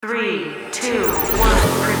3, 2, 1.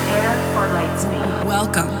 Prepare for light speed.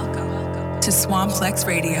 Welcome to Swamplex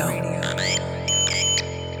Radio.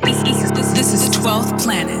 This is 12th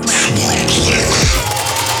Planet.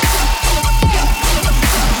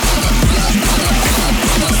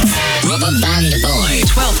 Rubber Band Boy.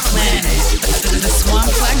 12th Planet. The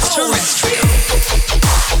Swamplex Terrestrial.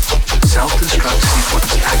 Self-destruct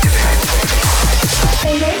sequence activated.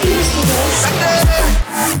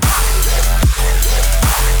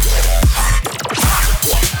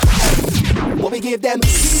 What we give them? 12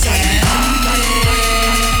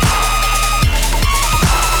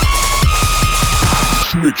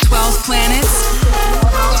 planets.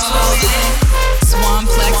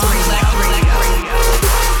 Swamplex Radio.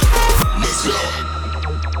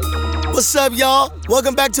 What's up, y'all?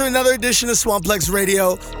 Welcome back to another edition of Swamplex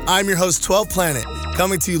Radio. I'm your host, 12 Planet,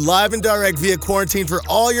 coming to you live and direct via quarantine for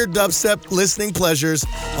all your dubstep listening pleasures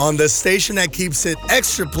on the station that keeps it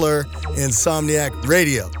extra plur, Insomniac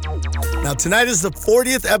Radio. Now, tonight is the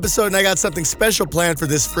 40th episode, and I got something special planned for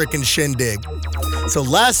this frickin' shindig. So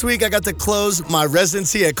last week, I got to close my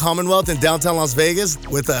residency at Commonwealth in downtown Las Vegas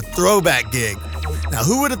with a throwback gig. Now,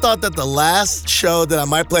 who would have thought that the last show that I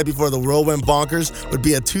might play before the world went bonkers would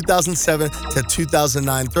be a 2007 to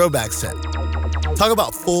 2009 throwback set? Talk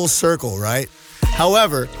about full circle, right?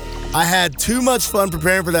 However, I had too much fun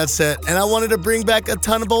preparing for that set, and I wanted to bring back a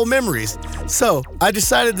ton of old memories. So I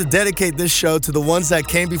decided to dedicate this show to the ones that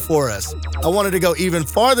came before us. I wanted to go even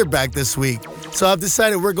farther back this week, so I've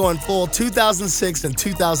decided we're going full 2006 and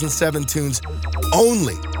 2007 tunes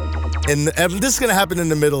only. And this is going to happen in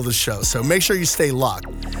the middle of the show, so make sure you stay locked,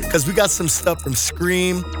 because we got some stuff from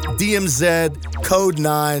Scream, DMZ, Code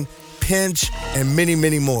 9, Pinch, and many,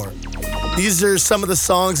 many more. These are some of the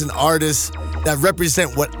songs and artists that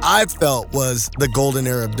represent what I felt was the golden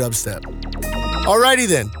era of dubstep. Alrighty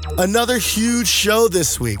then, another huge show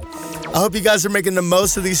this week. I hope you guys are making the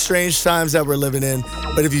most of these strange times that we're living in,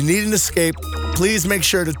 but if you need an escape, please make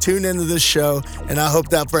sure to tune into this show, and I hope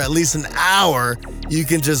that for at least an hour, you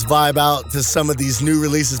can just vibe out to some of these new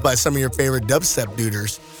releases by some of your favorite dubstep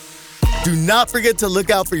duders. Do not forget to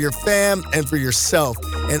look out for your fam and for yourself,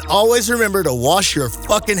 and always remember to wash your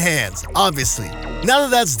fucking hands, obviously. Now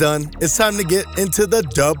that that's done, it's time to get into the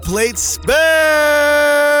Dubplate Special!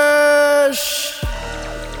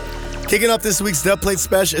 Kicking off this week's Dubplate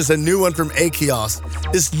Special is a new one from Akios.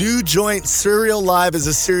 This new joint, Serial Live, is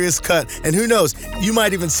a serious cut, and who knows, you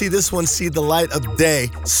might even see this one see the light of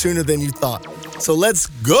day sooner than you thought. So let's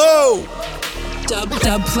go!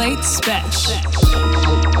 Dubplate Special.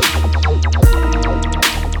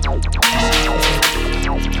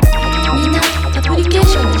 みんなアプリケー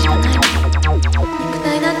ションでしかないの。肉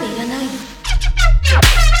体なんていらないの。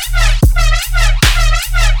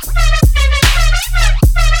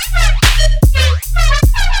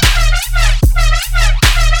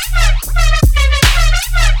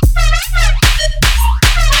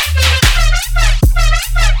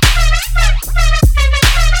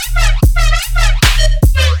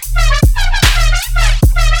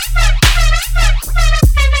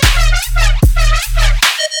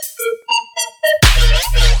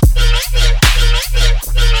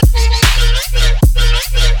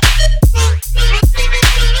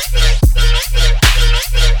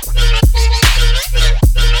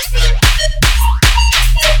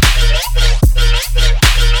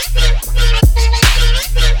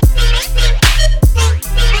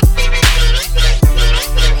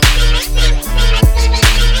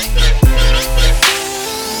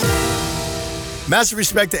Massive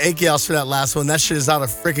respect to Akios for that last one. That shit is out of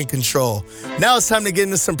freaking control. Now it's time to get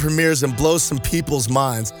into some premieres and blow some people's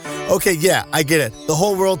minds. Okay, yeah, I get it. The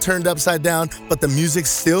whole world turned upside down, but the music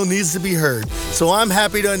still needs to be heard. So I'm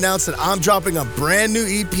happy to announce that I'm dropping a brand new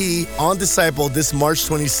EP on Disciple this March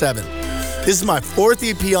 27th. This is my 4th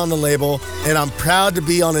EP on the label, and I'm proud to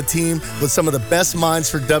be on a team with some of the best minds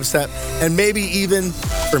for dubstep, and maybe even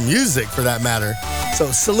for music for that matter.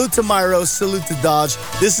 So salute to Myro, salute to Dodge.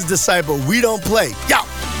 This is Disciple, we don't play. Yo!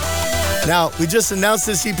 Now, we just announced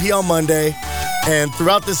this EP on Monday, and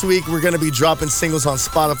throughout this week, we're gonna be dropping singles on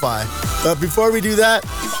Spotify. But before we do that,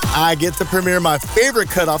 I get to premiere my favorite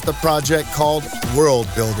cut off the project called World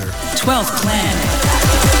Builder. 12th Planet.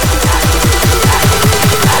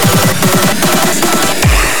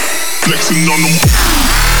 Flexing on them.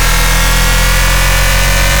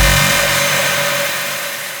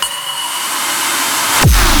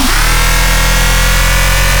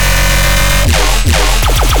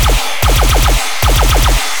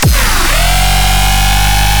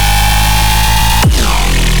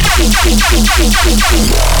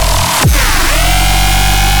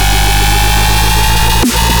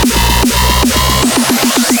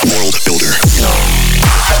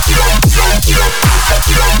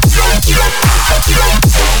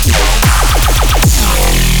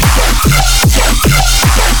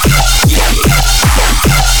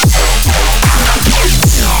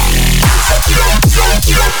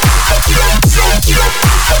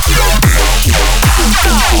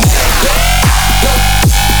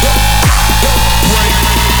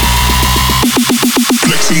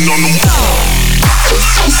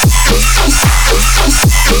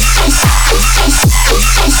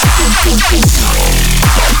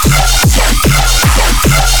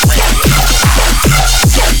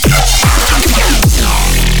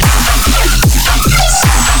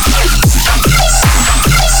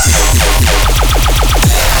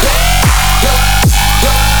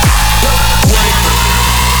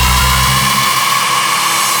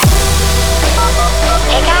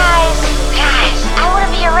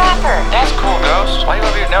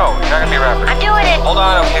 Hold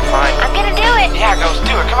on, okay, fine. I'm gonna do it. Yeah, Ghost,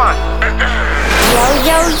 do it, come on. Yo,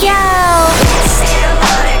 yo, yo. Santa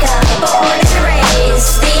Monica, born and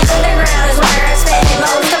raised. The underground is where I spend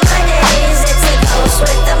most of my days. It's the ghost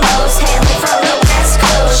with the most, hailing from the west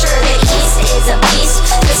coast. Sure, the east is a beast,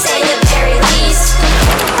 to say the very least.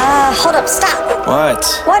 Hold up, stop. What?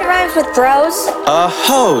 What rhymes with bros?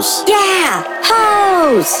 Hose. Yeah,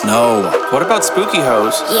 hose. No. What about spooky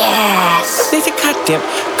hose? Yes. Nathan, goddamn.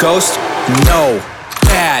 Ghost, no.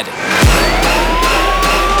 Bad.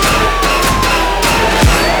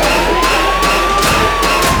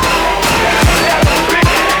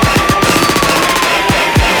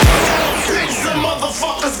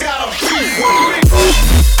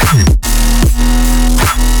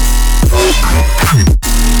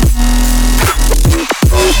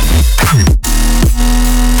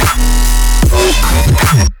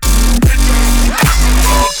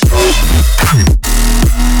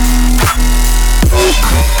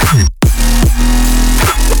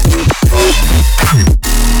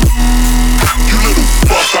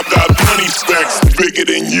 Bigger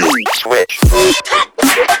than you. Switch.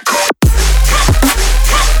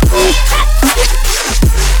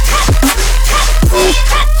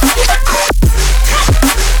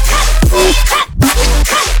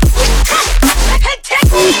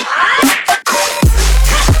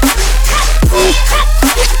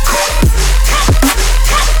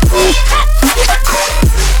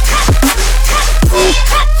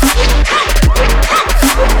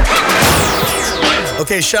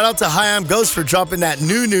 Okay, shout out to Hi, I'm Ghost for dropping that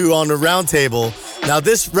new on the roundtable. Now,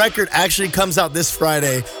 this record actually comes out this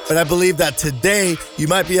Friday, but I believe that today you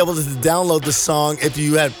might be able to download the song if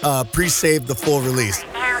you had pre-saved the full release.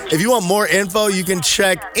 If you want more info, you can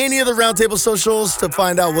check any of the roundtable socials to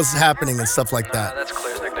find out what's happening and stuff like that. That's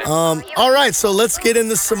clear. All right, so let's get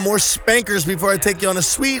into some more spankers before I take you on a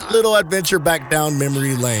sweet little adventure back down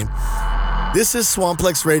memory lane. This is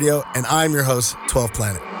Swamplex Radio, and I'm your host, 12th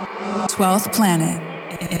Planet. 12th Planet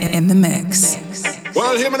in the mix.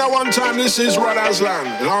 Well, hear me now one time, this is Rada's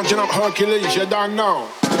Land. Launching up Hercules, you don't know.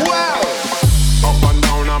 Well, up and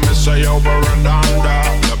down, I miss say over and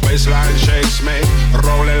under. The baseline shakes me,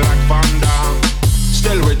 rolling like thunder.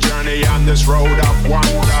 Still we journey on this road of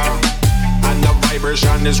wonder. And the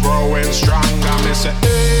vibration is growing stronger. Me say,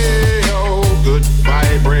 hey, oh, good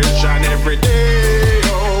vibration every day,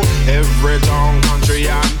 oh. Every town, country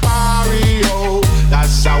and barrio.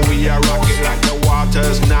 That's how we are rocking like the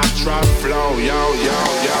water's natural flow. Yo, yo,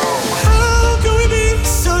 yo. How can we be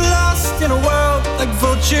so lost in a world like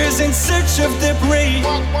vultures in search of their prey?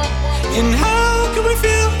 And how can we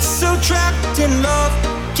feel so trapped in love,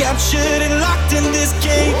 captured and locked in this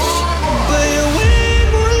cage? But when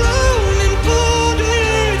we're alone and pulled to the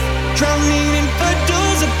earth, drowning in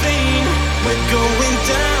puddles of pain, we're going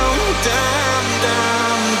down, down,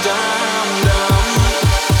 down, down, down.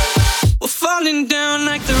 We're falling down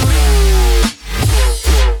like the rain.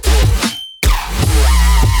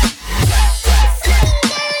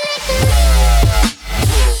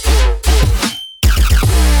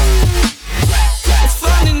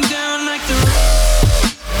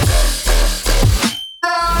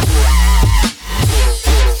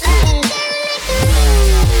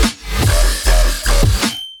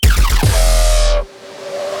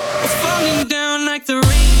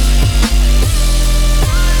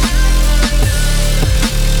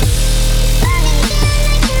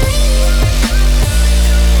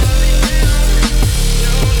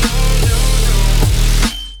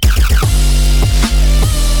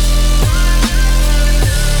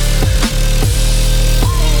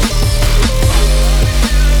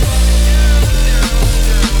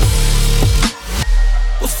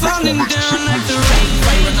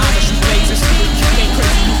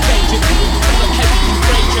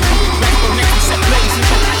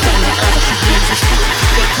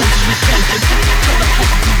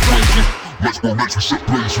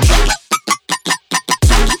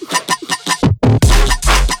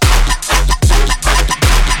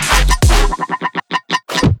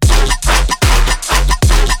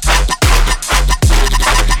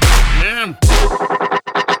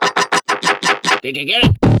 Did you get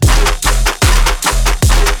it?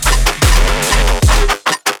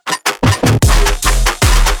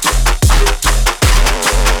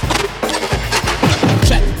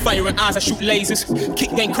 Check, fire and eyes, I shoot lasers.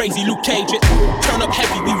 Kick game crazy, Luke Cage it. Turn up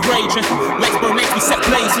heavy, we raging. Legs burn, makes me set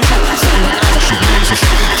blazing. Fire and eyes, I shoot lasers.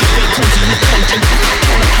 Kick game crazy, Luke Cage it.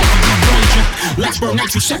 Turn up heavy, we raging. Legs burn,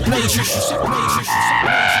 makes me set blazing.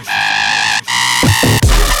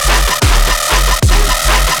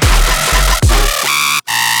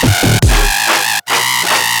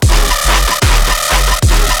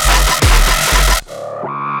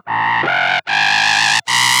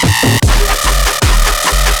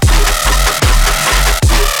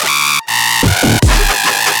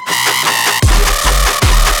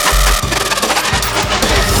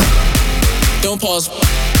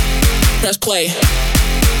 Press play.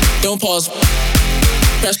 Don't pause.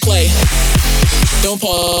 Press play. Don't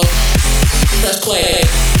pause. Press play.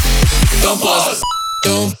 Don't pause.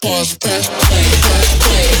 Don't pause. Press play. Press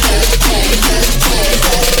play. Press play. Press play.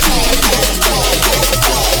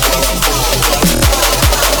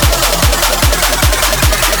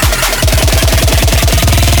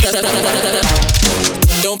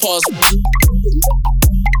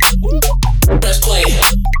 Press play. Press play. Don't pause. Press play.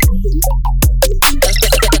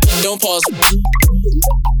 Don't pause.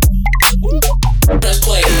 Press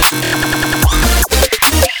play.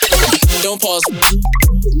 Don't pause.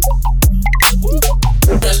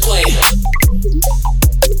 Press play.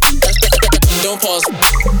 Don't pause.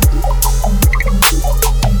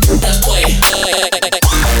 Press play.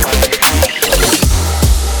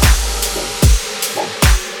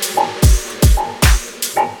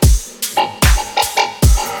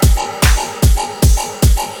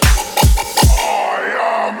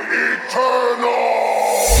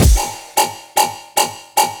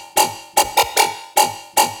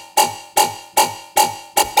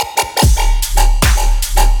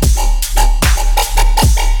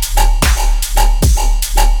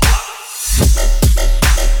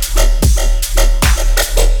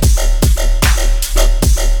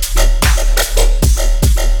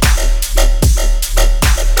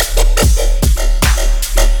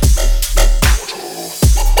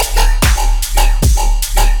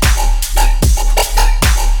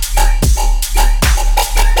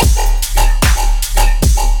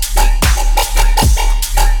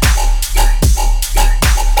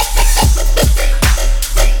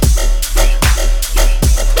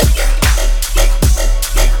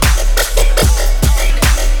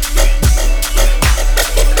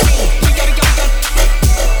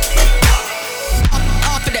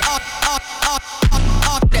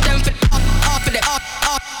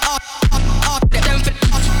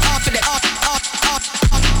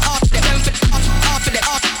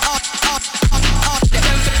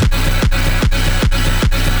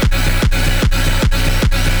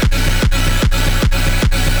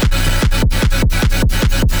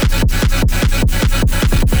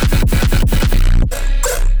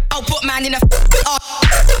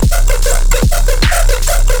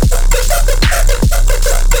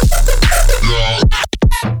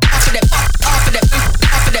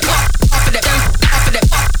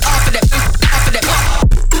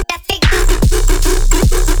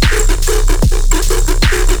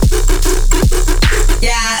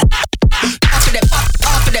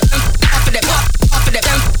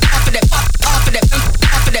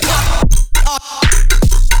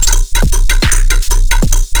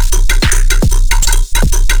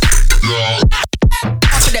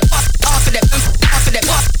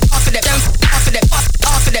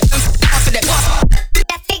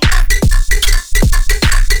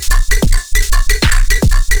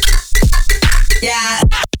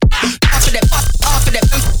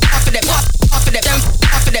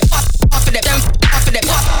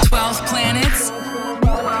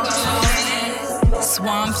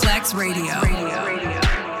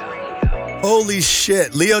 Holy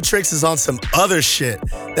shit, Leotrix is on some other shit.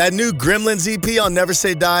 That new Gremlins EP on Never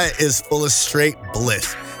Say Die is full of straight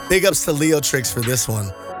bliss. Big ups to Leotrix for this one.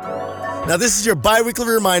 Now this is your bi-weekly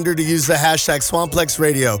reminder to use the hashtag Swamplex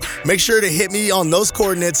Radio. Make sure to hit me on those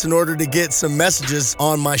coordinates in order to get some messages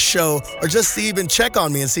on my show or just to even check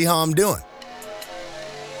on me and see how I'm doing.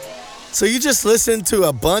 So you just listened to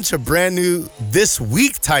a bunch of brand new this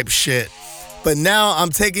week type shit, but now I'm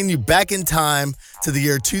taking you back in time to the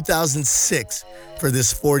year 2006 for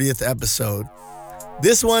this 40th episode.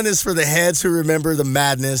 This one is for the heads who remember the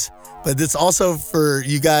madness, but it's also for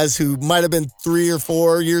you guys who might have been 3 or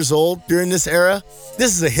 4 years old during this era.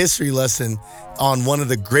 This is a history lesson on one of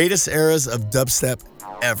the greatest eras of dubstep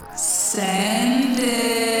ever. Send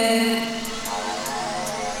it.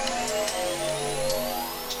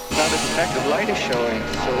 Now the speck of light is showing,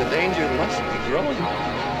 so the danger must be growing.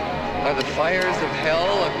 Are the fires of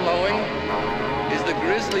hell a-glowing? Is the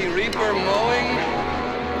grisly reaper mowing?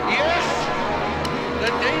 Yes! The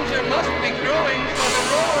danger must be growing, for the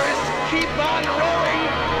rowers keep on rowing,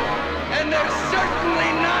 and they're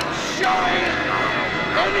certainly not showing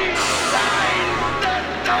any signs that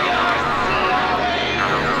they are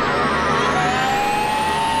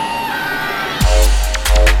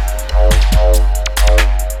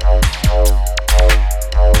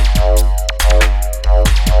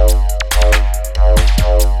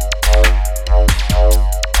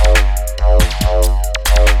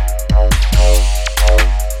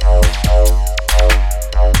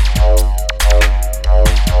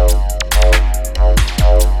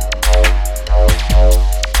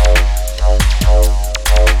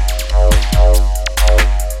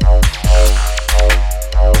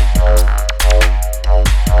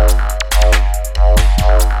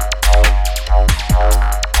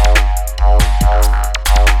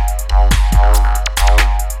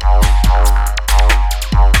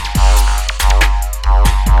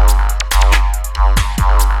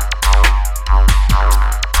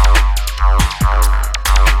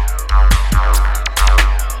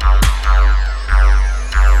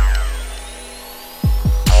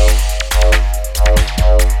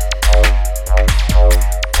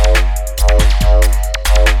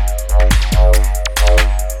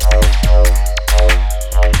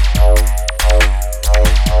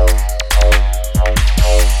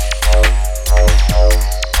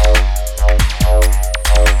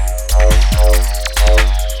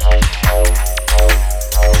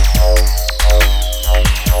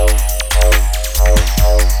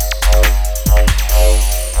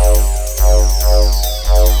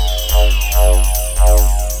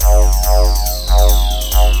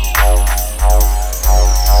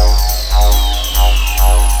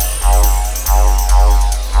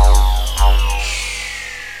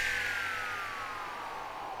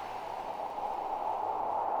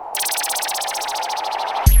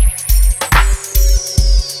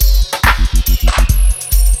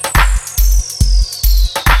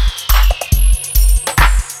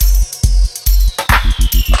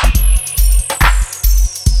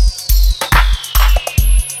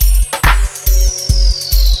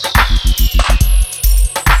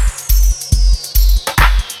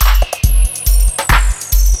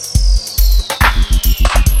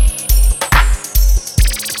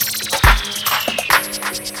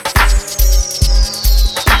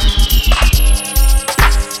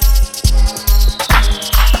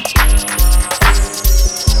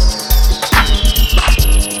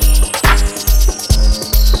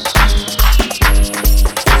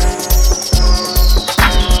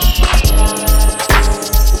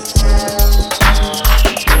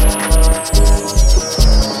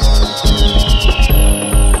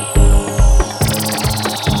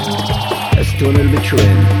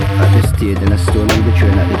the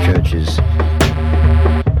Trinity churches.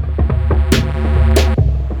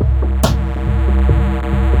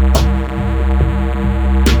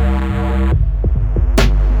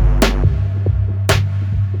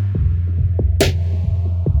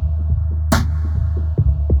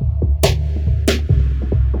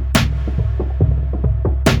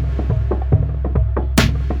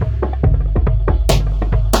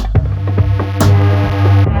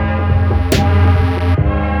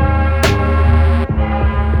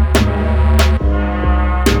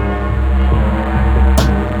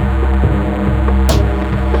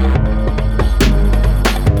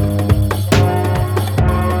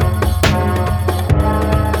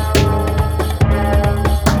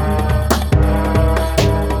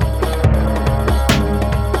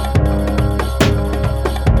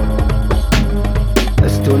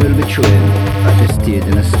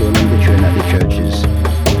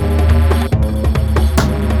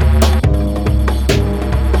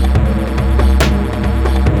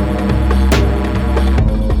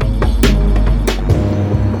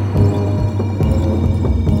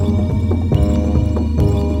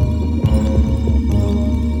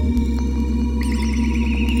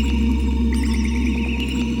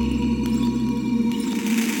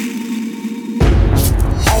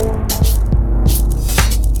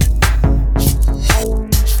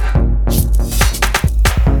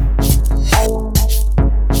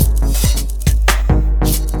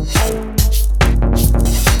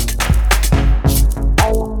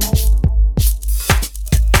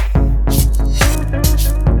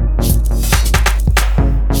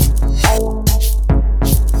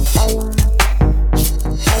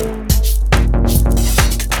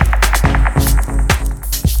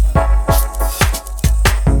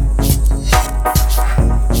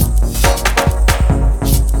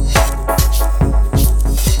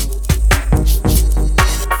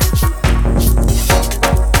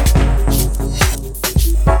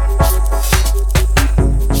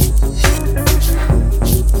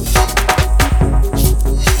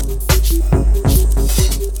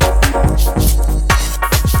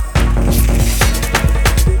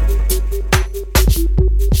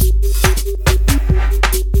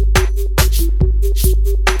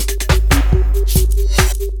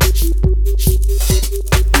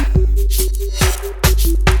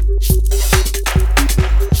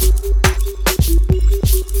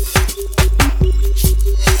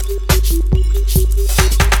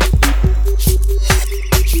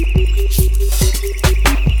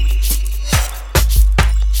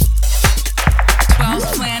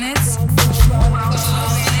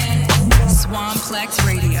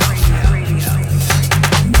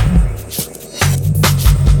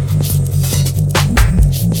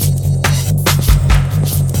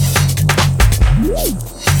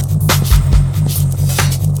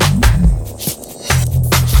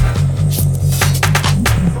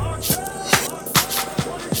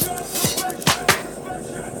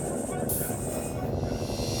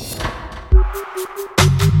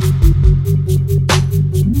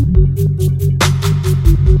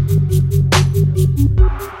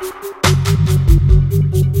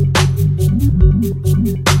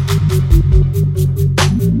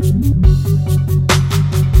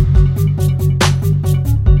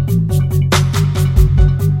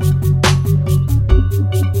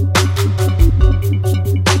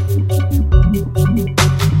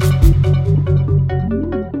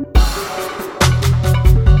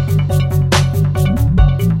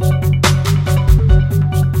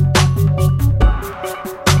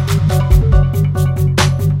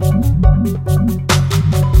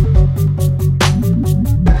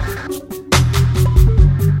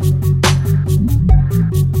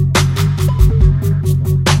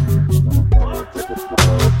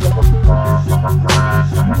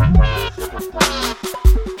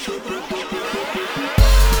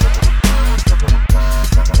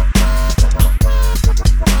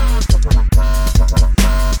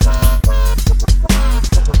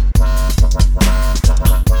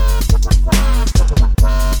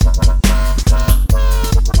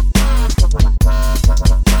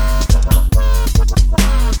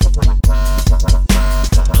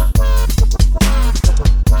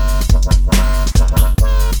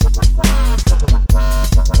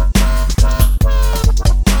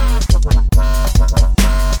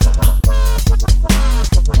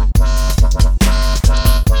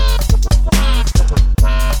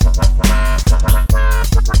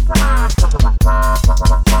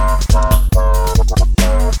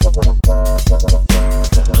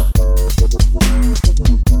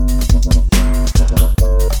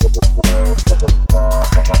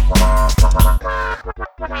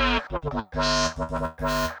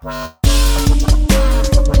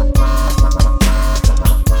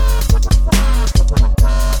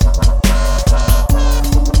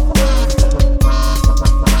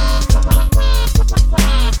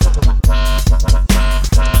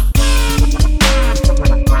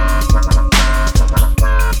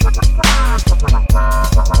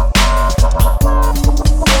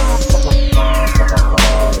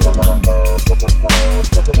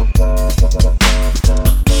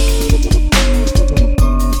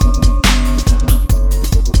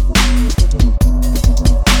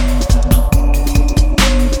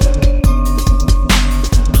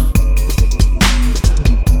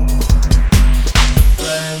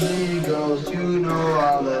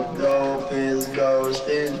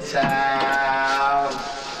 town.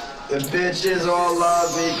 The bitches all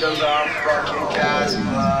love me cause I'm fucking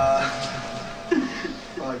Casper.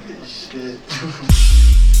 Fucking shit.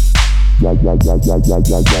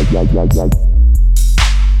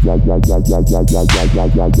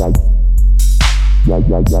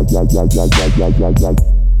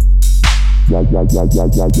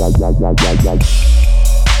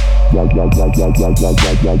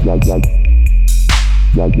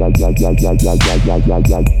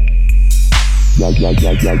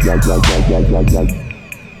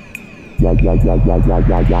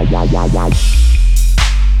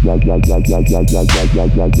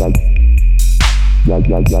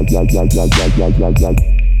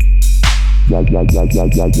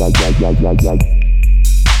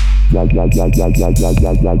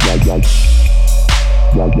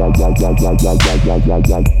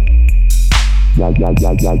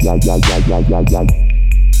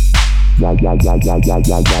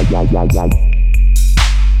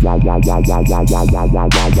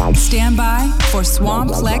 Stand by for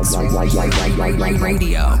Swamplex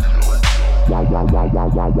Radio.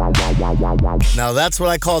 Now that's what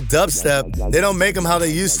I call dubstep. They don't make them how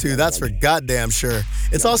they used to, that's for goddamn sure.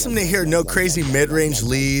 It's awesome to hear no crazy mid-range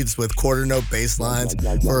leads with quarter note bass lines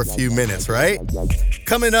for a few minutes, right?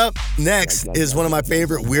 Coming up next is one of my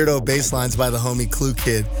favorite weirdo bass lines by the homie Clue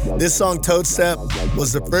Kid. This song, Toad Step,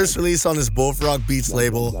 was the first release on his Bullfrog Beats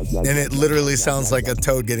label, and it literally sounds like a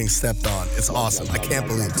toad getting stepped on. It's awesome. I can't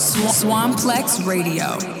believe it. Swamplex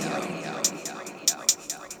Radio.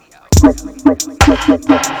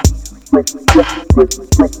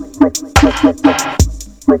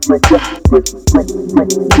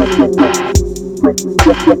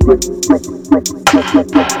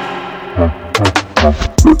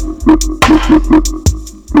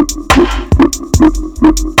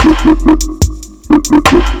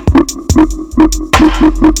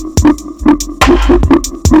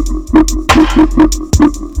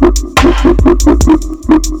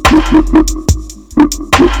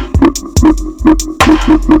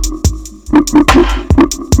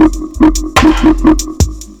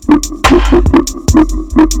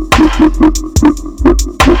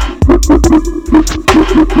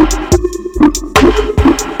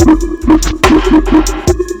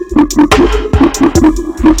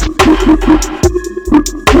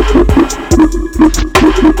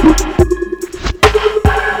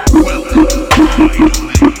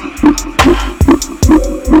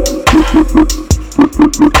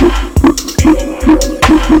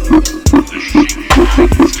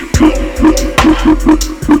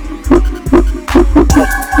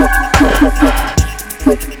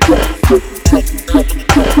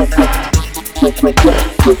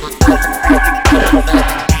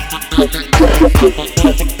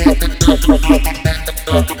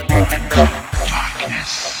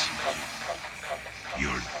 Darkness.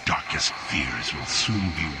 Your darkest fears will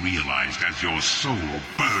soon be realized as your soul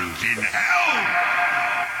burns in hell.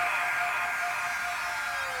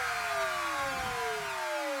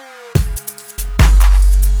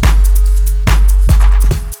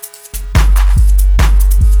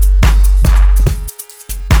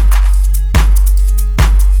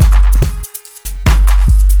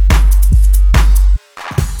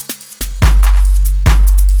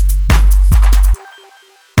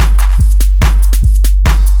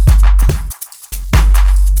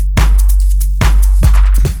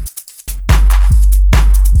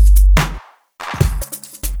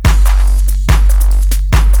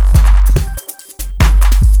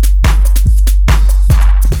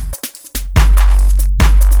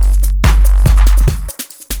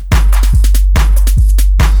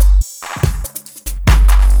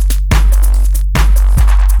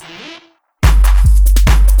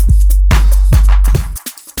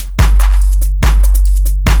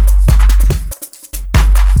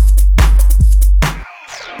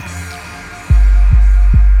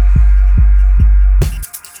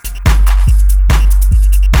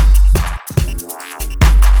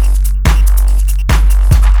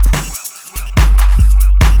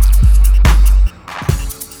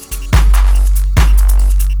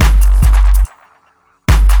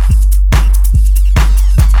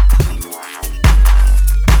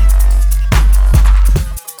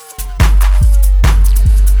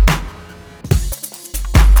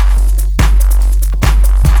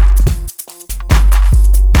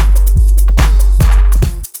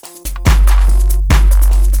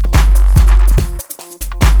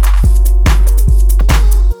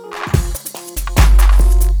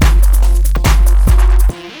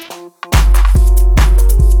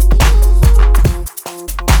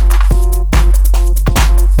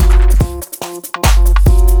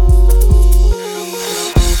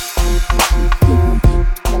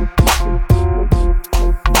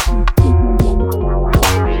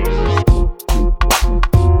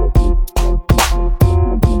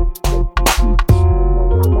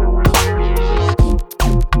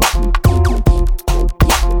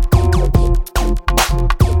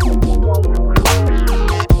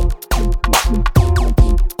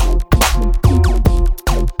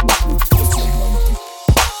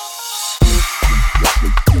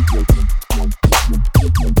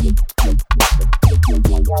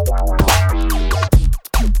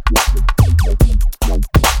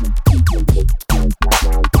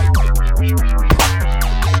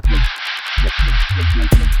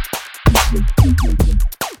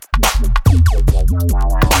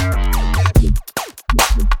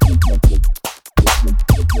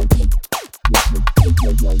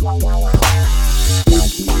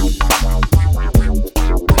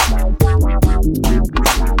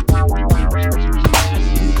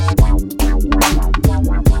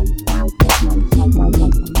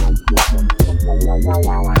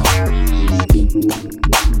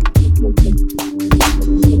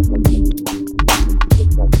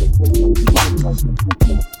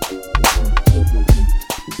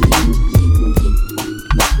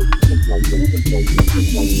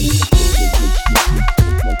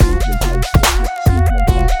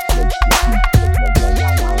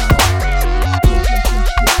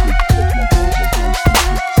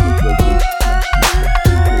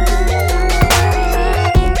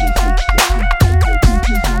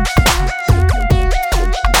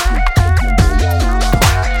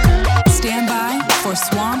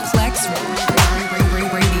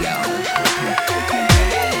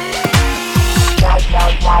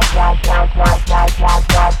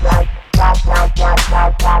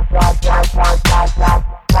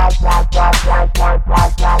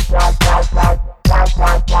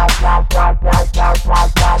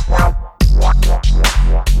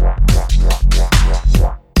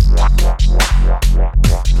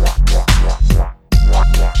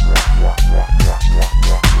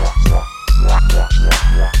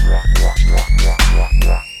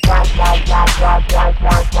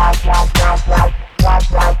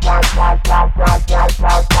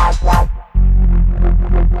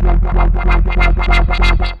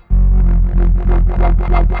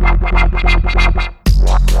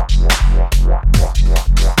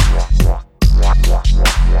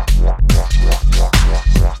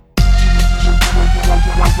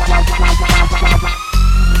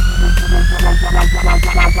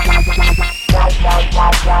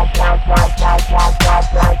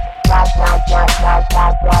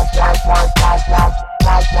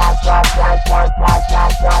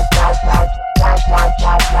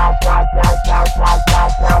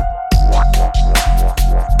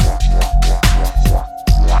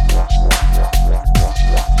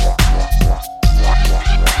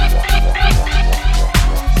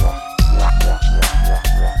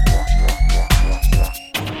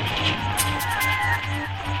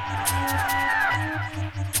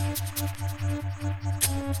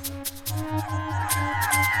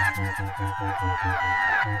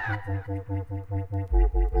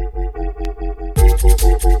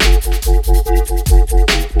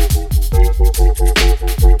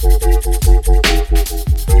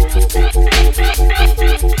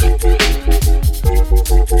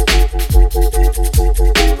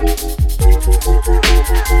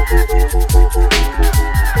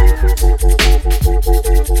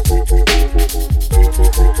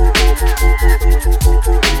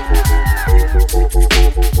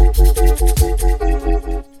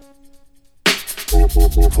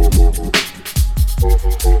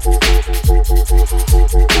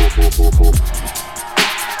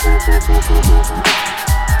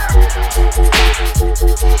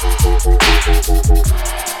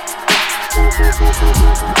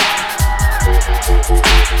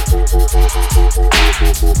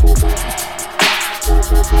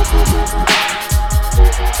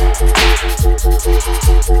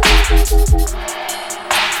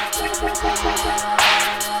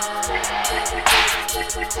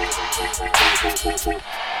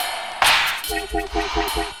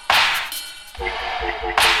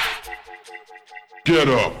 Get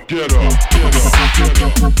up, get up, get up, get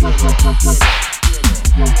up,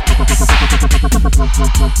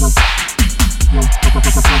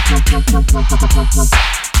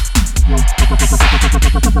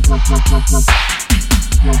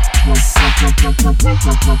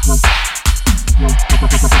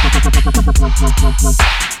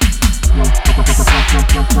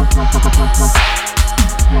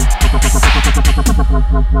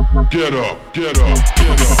 get up, get up, get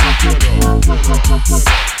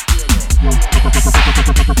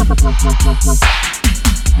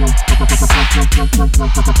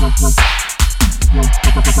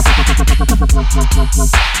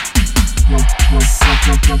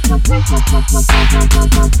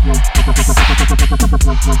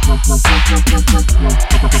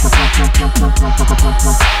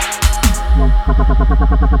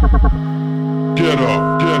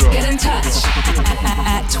Get in touch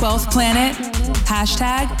at 12th Planet,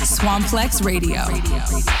 hashtag Swamplex Radio.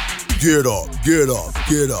 Get up, get up,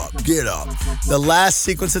 get up, get up. The last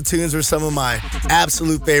sequence of tunes were some of my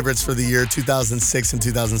absolute favorites for the year 2006 and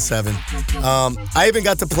 2007. I even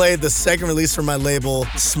got to play the second release from my label,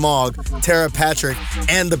 Smog, Tara Patrick,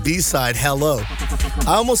 and the B-side, Hello.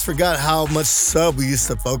 I almost forgot how much sub we used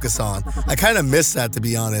to focus on. I kind of missed that, to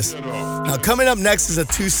be honest. Now, coming up next is a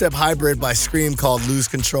two-step hybrid by Scream called Lose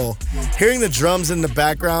Control. Hearing the drums in the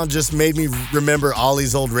background just made me remember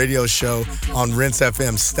Ollie's old radio show on Rinse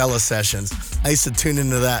FM, Stella Sessions. I used to tune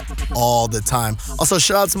into that all the time. Also,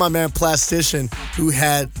 shout out to my man Plastician, who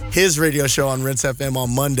had his radio show on Rinse FM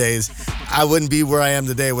on Mondays. I wouldn't be where I am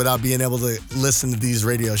today without being able to listen to these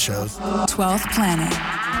radio shows. 12th Planet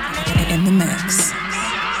in the mix.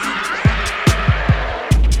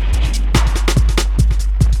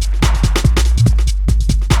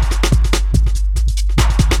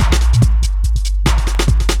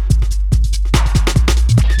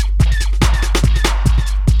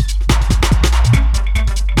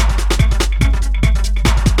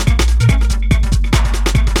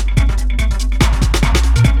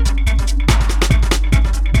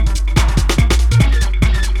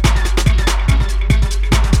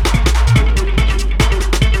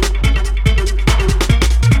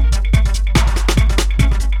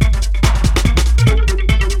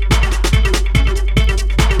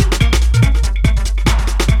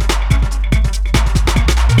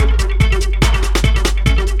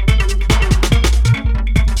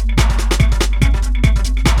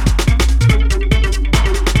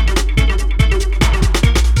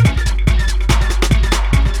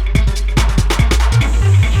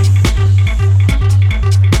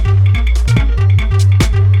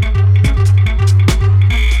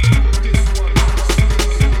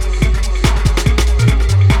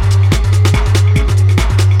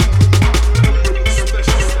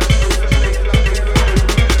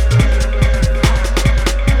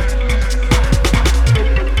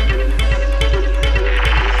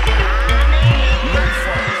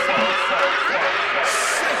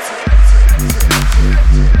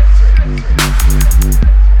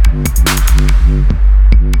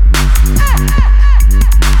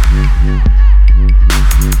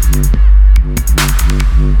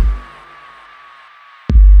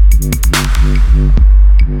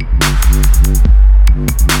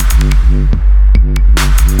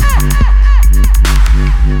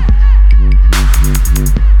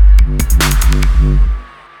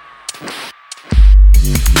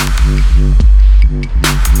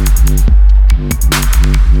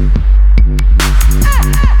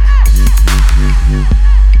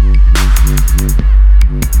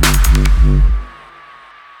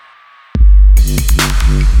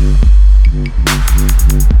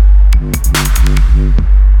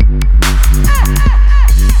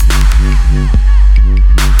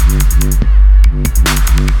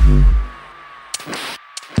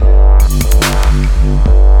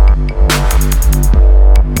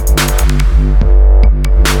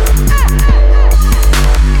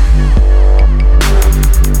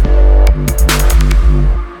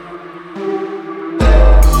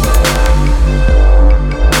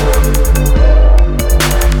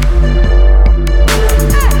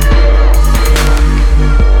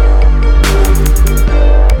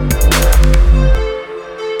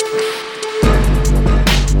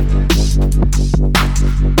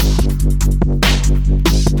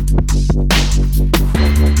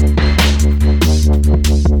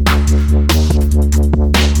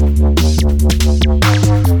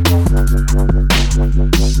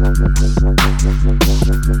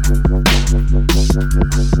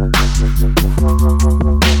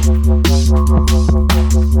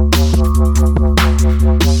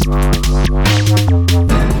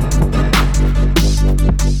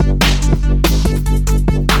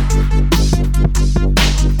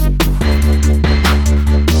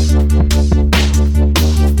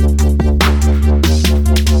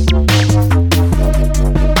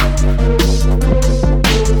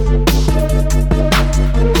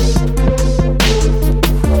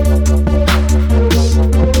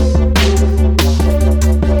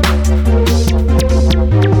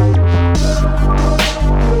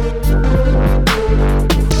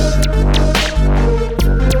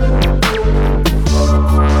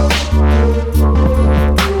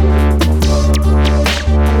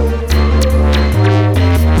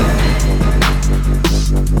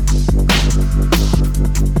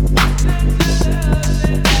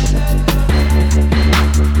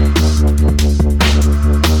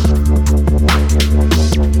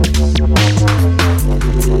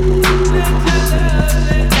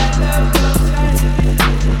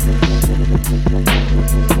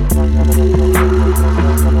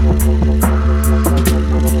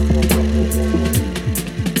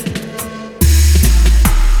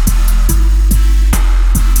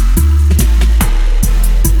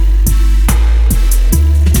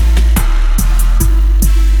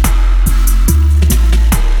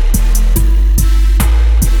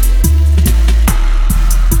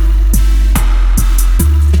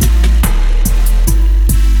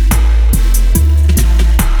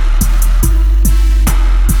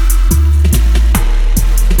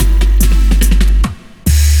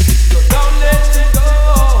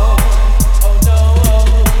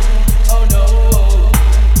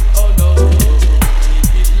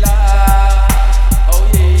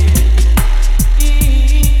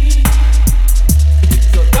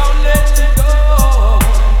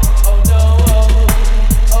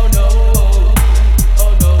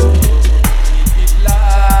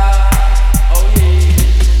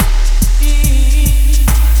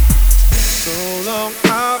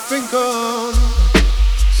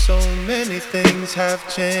 things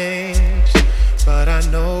have changed, but I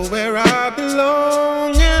know where I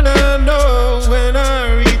belong, and I know when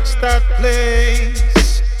I reach that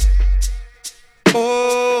place.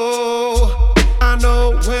 Oh, I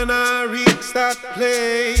know when I reach that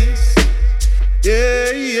place.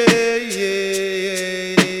 Yeah, yeah, yeah.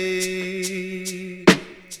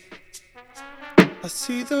 I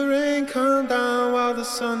see the rain come down while the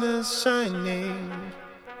sun is shining.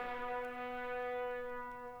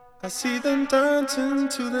 I see them dancing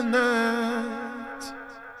to the night.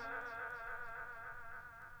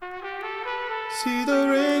 See the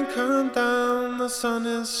rain come down, the sun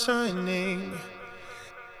is shining.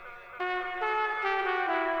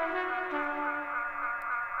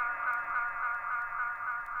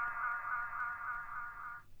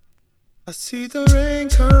 I see the rain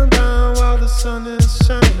come down while the sun is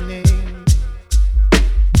shining.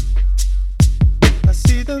 I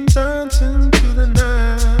see them dancing to the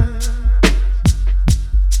night.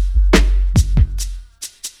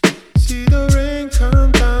 See the rain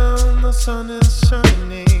come down, the sun is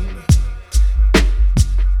shining.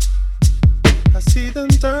 I see them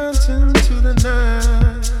dancing to the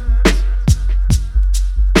night.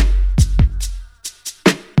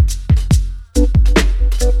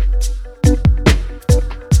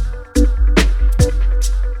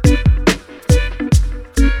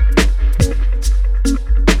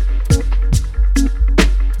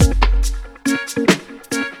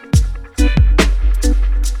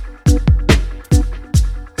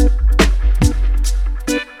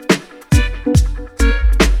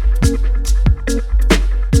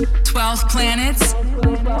 12 planets.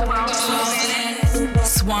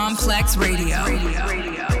 Swamplex Radio.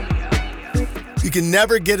 You can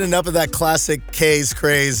never get enough of that classic K's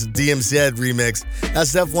Craze DMZ remix.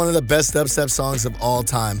 That's definitely one of the best dubstep songs of all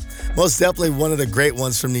time. Most definitely one of the great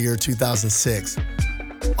ones from the year 2006.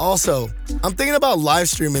 Also, I'm thinking about live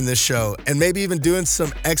streaming this show and maybe even doing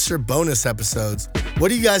some extra bonus episodes. What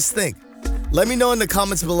do you guys think? Let me know in the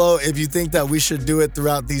comments below if you think that we should do it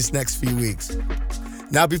throughout these next few weeks.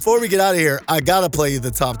 Now, before we get out of here, I gotta play you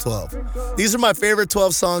the top 12. These are my favorite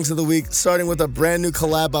 12 songs of the week, starting with a brand new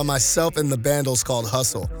collab by myself and the Bandles called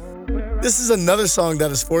Hustle. This is another song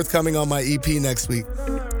that is forthcoming on my EP next week,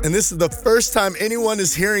 and this is the first time anyone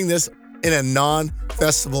is hearing this in a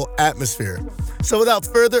non-festival atmosphere. So without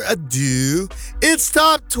further ado, it's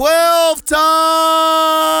top 12 time!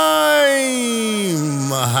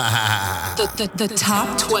 The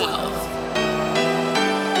top 12.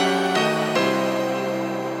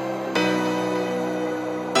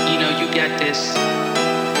 You know, you got this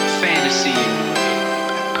fantasy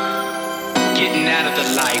getting out of the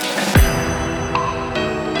life,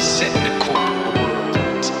 setting the corporate world.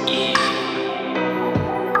 Yeah.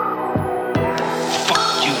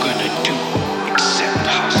 Fuck you gonna do except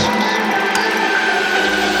hustle.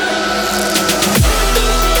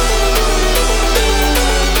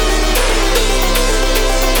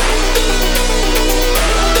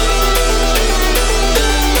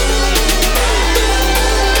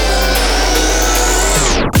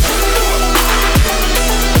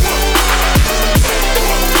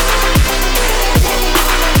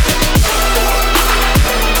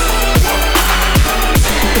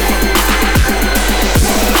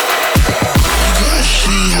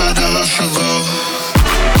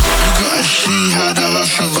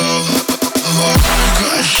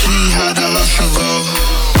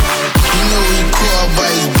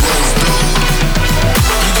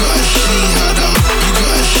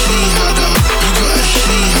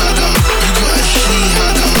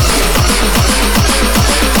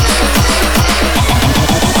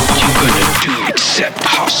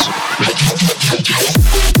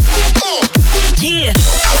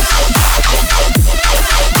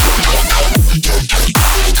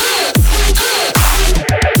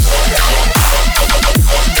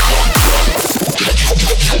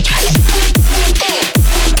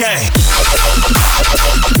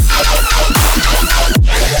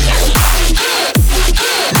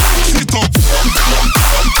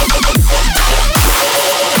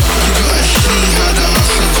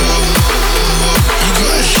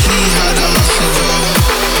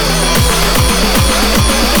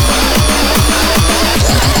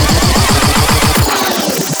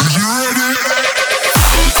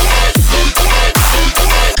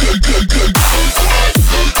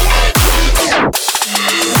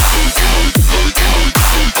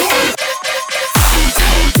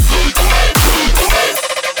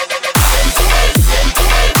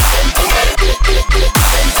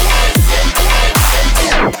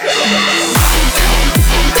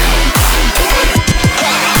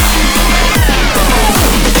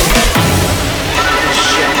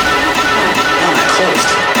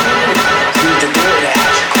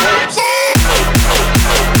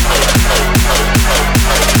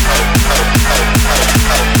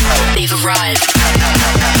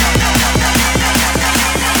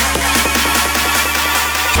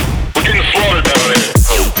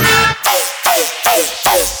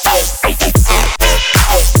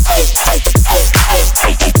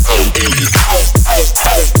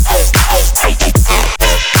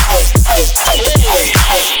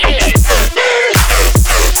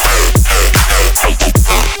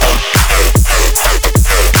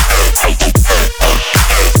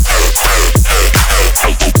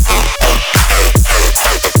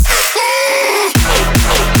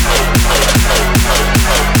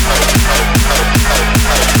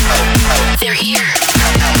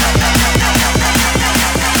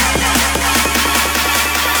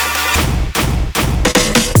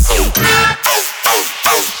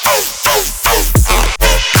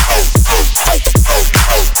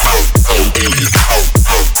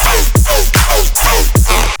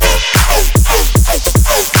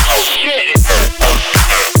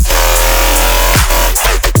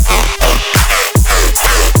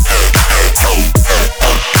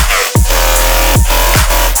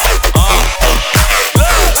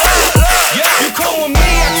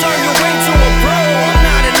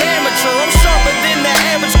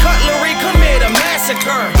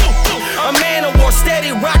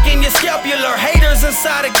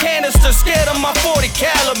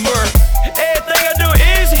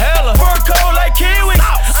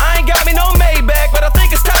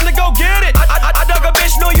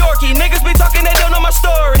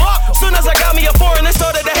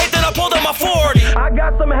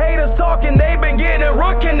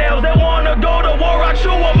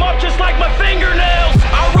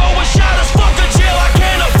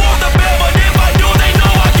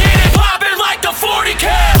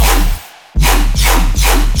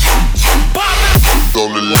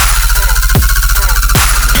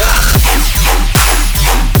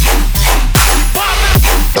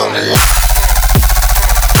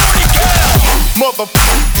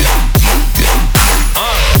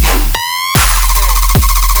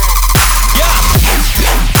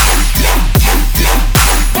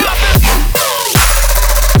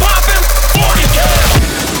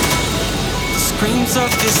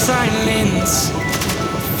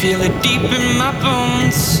 Feel it deep in my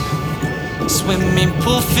bones. Swimming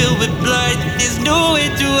pool filled with blood. There's nowhere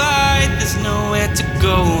to hide, there's nowhere to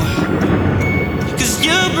go. 'Cause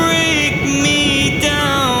you break me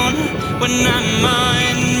down when I'm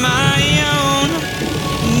on my own.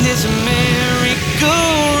 And there's a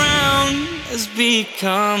merry-go-round as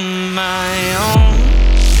become my own.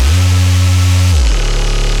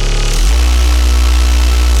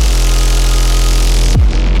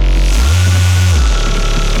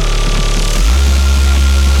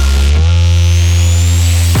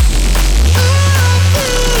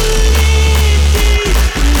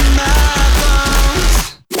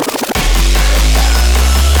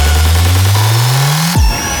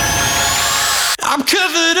 I'm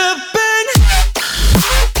covered up in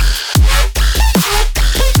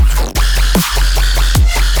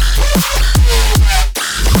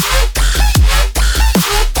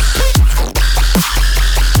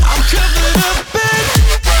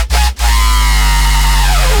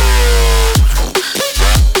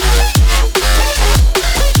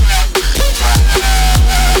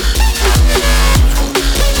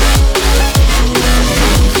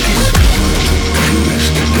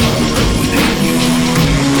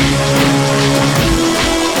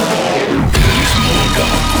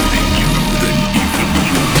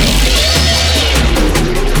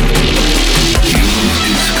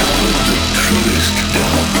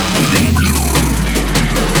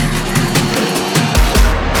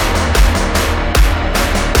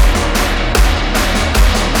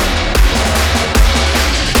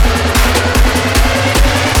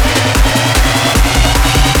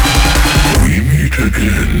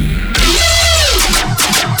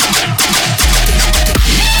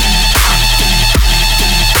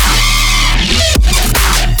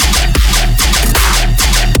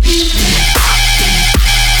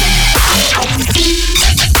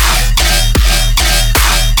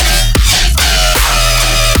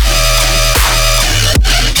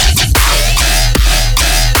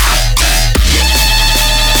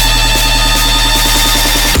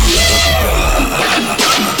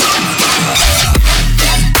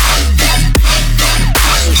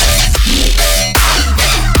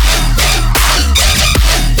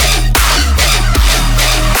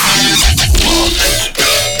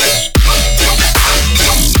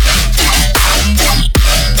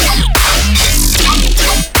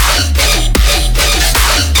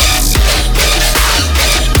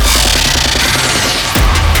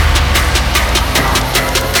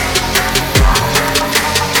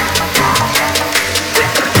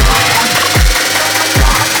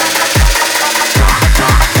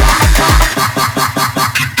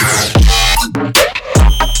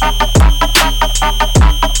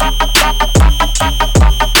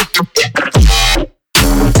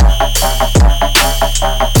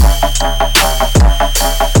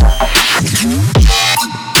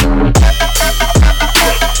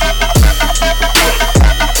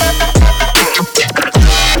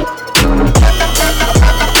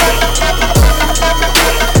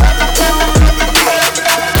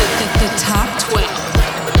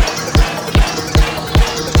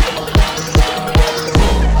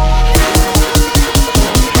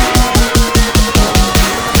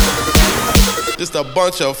Just a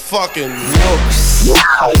bunch of fucking nooks.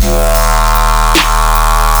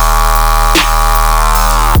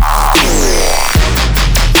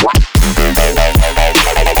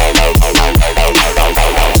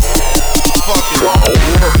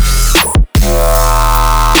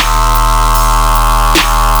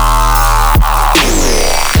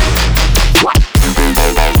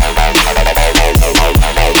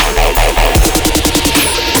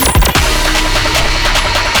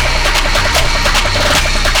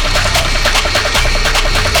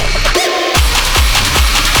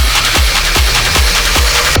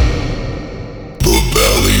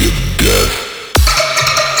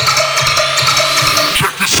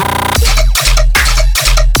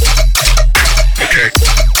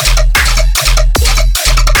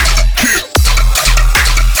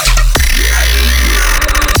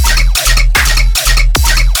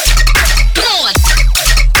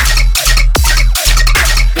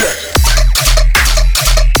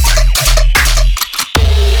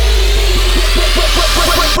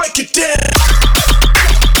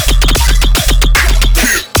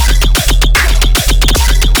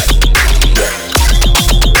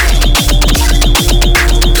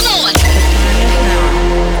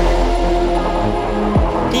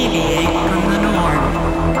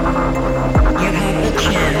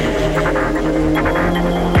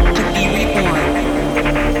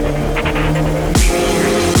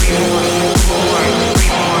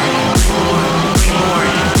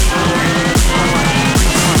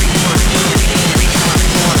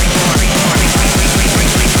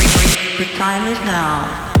 time is now.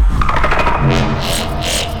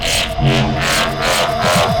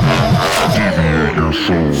 Deviate your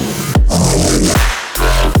soul.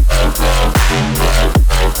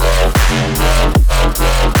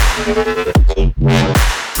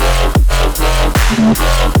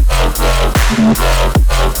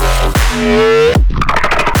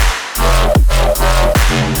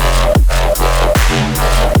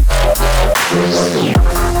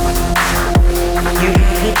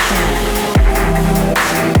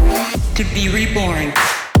 to be reborn.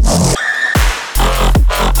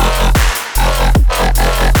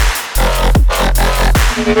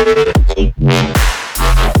 You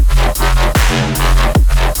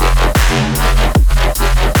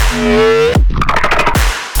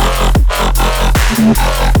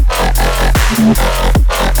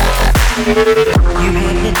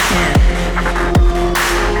had the chance.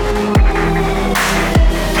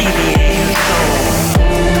 Deviate your soul.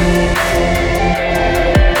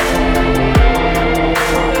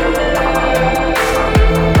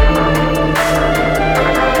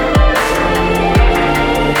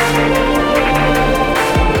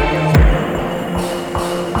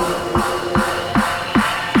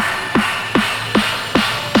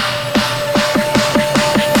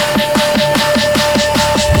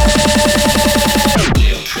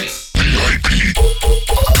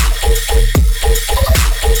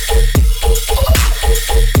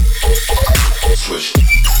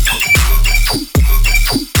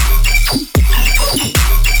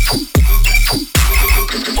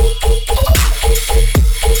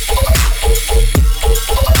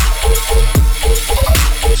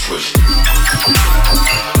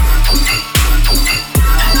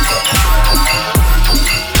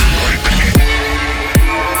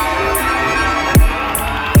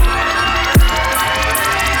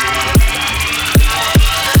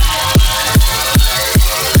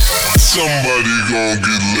 Somebody gon'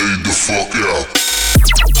 get laid the fuck out.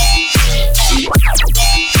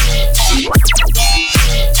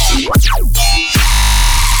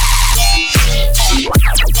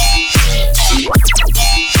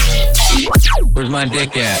 Where's my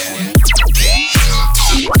dick at?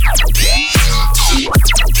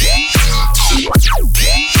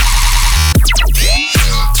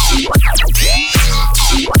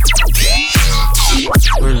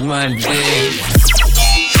 Where's my dick?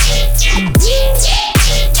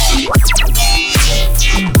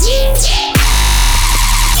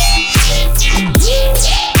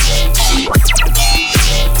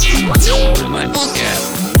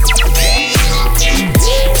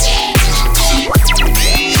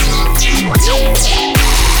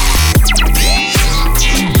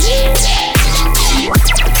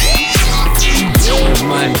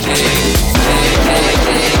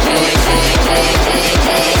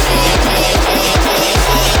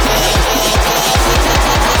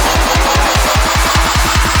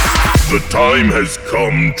 The time has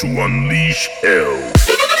come to unleash hell.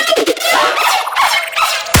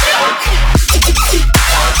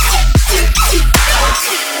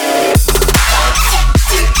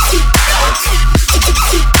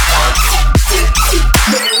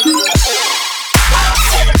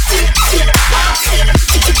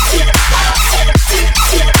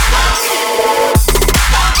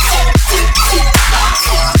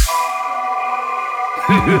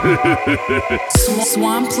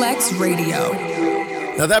 Swamplex Radio.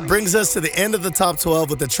 Now that brings us to the end of the top 12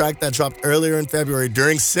 with the track that dropped earlier in February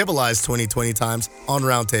during Civilized 2020 Times on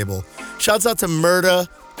Roundtable. Shouts out to Murda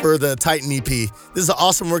for the Titan EP. This is an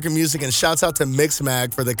awesome work of music, and shouts out to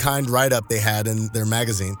Mixmag for the kind write-up they had in their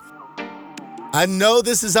magazine. I know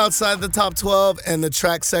this is outside the top 12 and the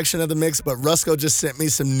track section of the mix, but Rusko just sent me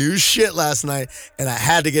some new shit last night, and I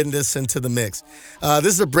had to get this into the mix.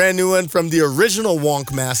 This is a brand new one from the original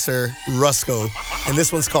Wonk Master, Rusko, and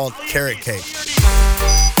this one's called Carrot Cake.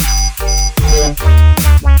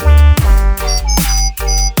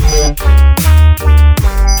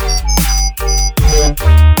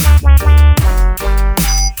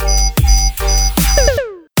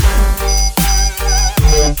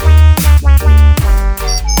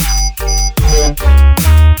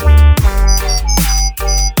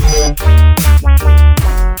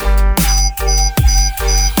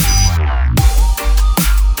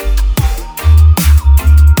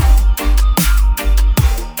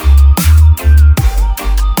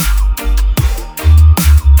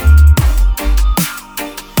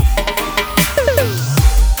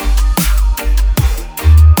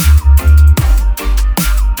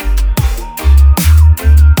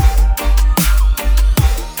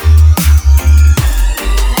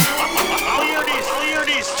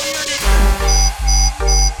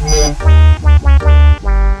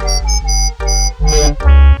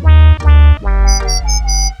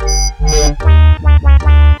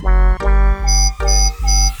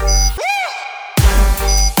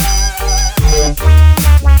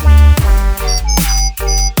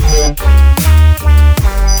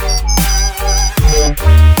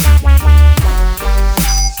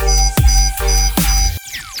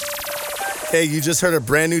 Hey, you just heard a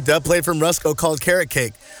brand new dub play from Rusko called Carrot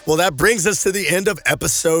Cake. Well, that brings us to the end of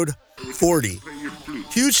episode 40.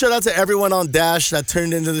 Huge shout out to everyone on Dash that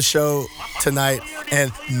turned into the show tonight.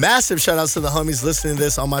 And massive shout outs to the homies listening to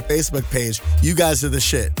this on my Facebook page. You guys are the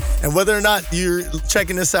shit. And whether or not you're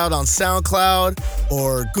checking this out on SoundCloud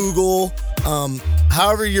or Google,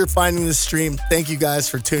 however you're finding this stream, thank you guys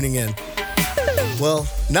for tuning in. Well,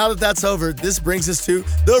 now that that's over, this brings us to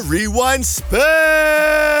the Rewind Special.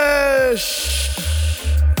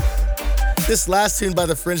 This last tune by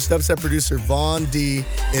the French dubstep producer Von D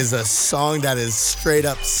is a song that is straight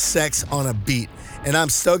up sex on a beat, and I'm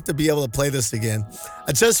stoked to be able to play this again.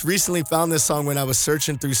 I just recently found this song when I was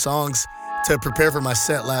searching through songs to prepare for my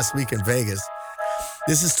set last week in Vegas.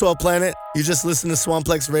 This is 12 Planet. You just listen to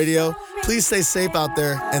Swamplex Radio. Please stay safe out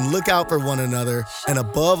there and look out for one another. And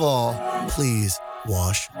above all, please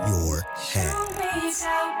wash your hands.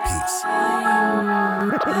 Peace.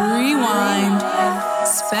 Rewind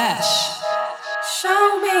Special.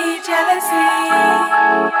 Show me jealousy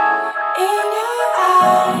in your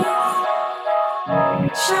eyes.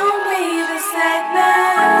 Show me the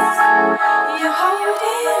sadness you hold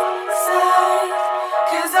inside.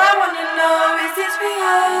 'Cause I wanna know, is this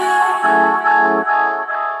real?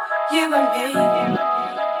 You and me.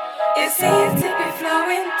 It seems to be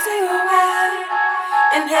flowing too well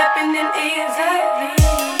and happening easily.